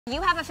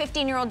You have a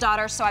 15-year-old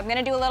daughter, so I'm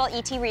gonna do a little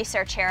ET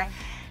research here.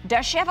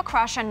 Does she have a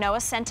crush on Noah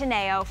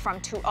Centineo from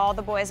To All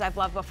the Boys I've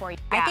Loved Before? Yeah.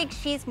 I think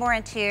she's more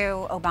into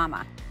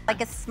Obama. Like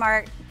a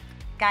smart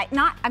guy.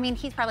 I mean,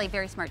 he's probably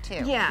very smart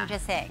too. Yeah. I'm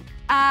just saying.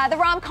 The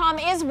rom-com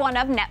is one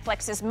of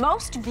Netflix's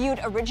most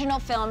viewed original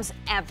films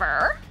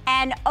ever.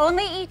 And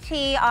only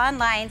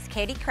ETonline's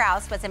Katie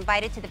Krause was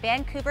invited to the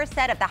Vancouver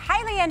set of the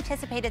highly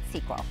anticipated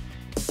sequel.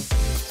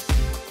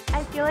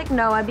 I feel like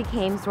Noah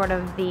became sort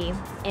of the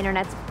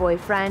internet's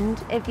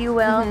boyfriend, if you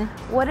will.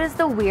 What is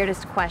the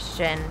weirdest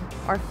question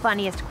or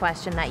funniest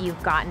question that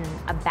you've gotten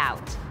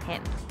about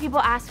him? People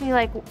ask me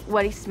like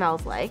what he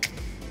smells like.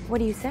 What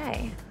do you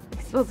say?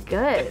 He smells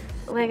good.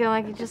 Like, I'm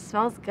like, he just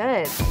smells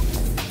good.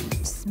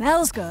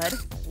 Smells good,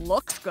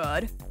 looks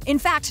good. In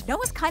fact,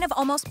 Noah's kind of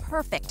almost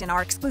perfect in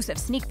our exclusive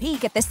sneak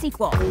peek at the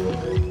sequel.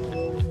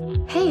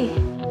 Hey.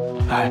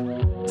 Hi.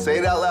 Say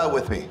it out loud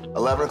with me.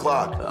 11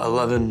 o'clock.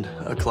 11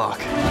 o'clock.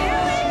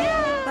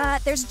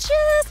 But there's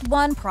just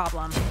one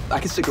problem. I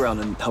can stick around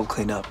and help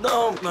clean up.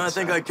 No, I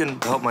think I can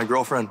help my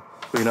girlfriend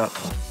clean up.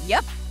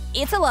 Yep,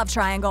 it's a love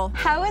triangle.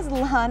 How is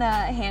Lana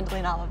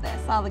handling all of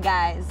this, all the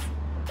guys?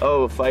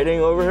 Oh,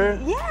 fighting over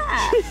her?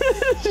 Yeah.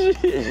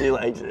 She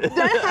likes it.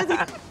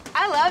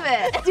 I love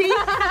it. Do you?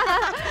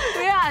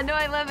 Yeah, no,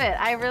 I love it.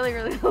 I really,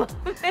 really love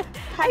it.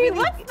 I mean,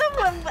 what's the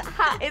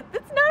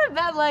it's not a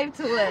bad life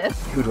to live.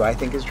 Who do I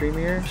think is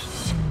dreamier?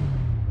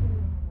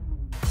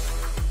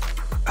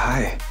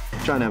 Hi.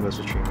 John Emma's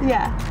a dreamer.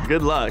 Yeah.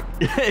 Good luck.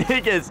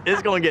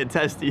 It's gonna get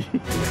testy.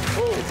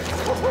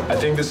 I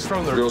think this is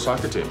from the real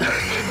soccer team.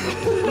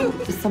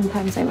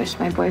 Sometimes I wish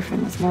my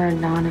boyfriend was more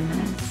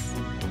anonymous.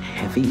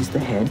 Heavy is the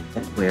head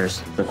that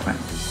wears the crown.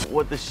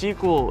 What the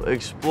sequel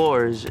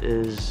explores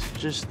is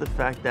just the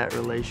fact that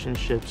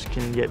relationships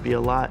can be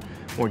a lot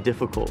more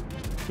difficult,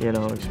 you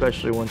know,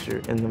 especially once you're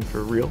in them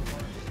for real.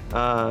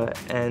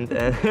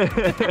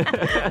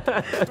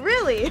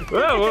 Really?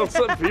 Well,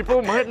 some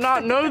people might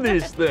not know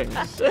these things.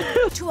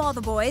 To All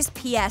the Boys,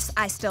 P.S.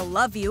 I Still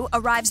Love You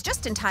arrives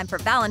just in time for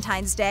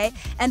Valentine's Day,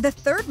 and the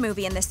third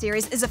movie in the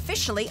series is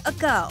officially a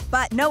go.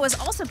 But Noah's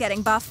also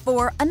getting buff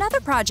for another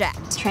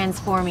project.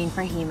 Transforming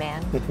for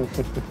He-Man.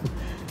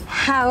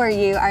 How are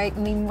you? I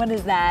mean, what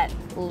is that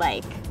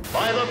like?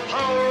 By the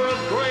power of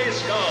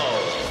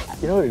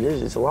Grayskull. You know what it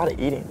is? It's a lot of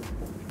eating.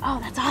 Oh,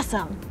 that's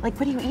awesome. Like,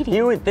 what are you eating?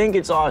 You would think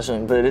it's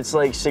awesome, but it's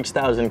like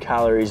 6,000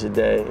 calories a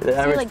day. The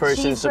average like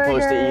person's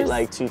supposed to eat cheeseburgers?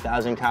 like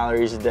 2,000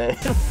 calories a day.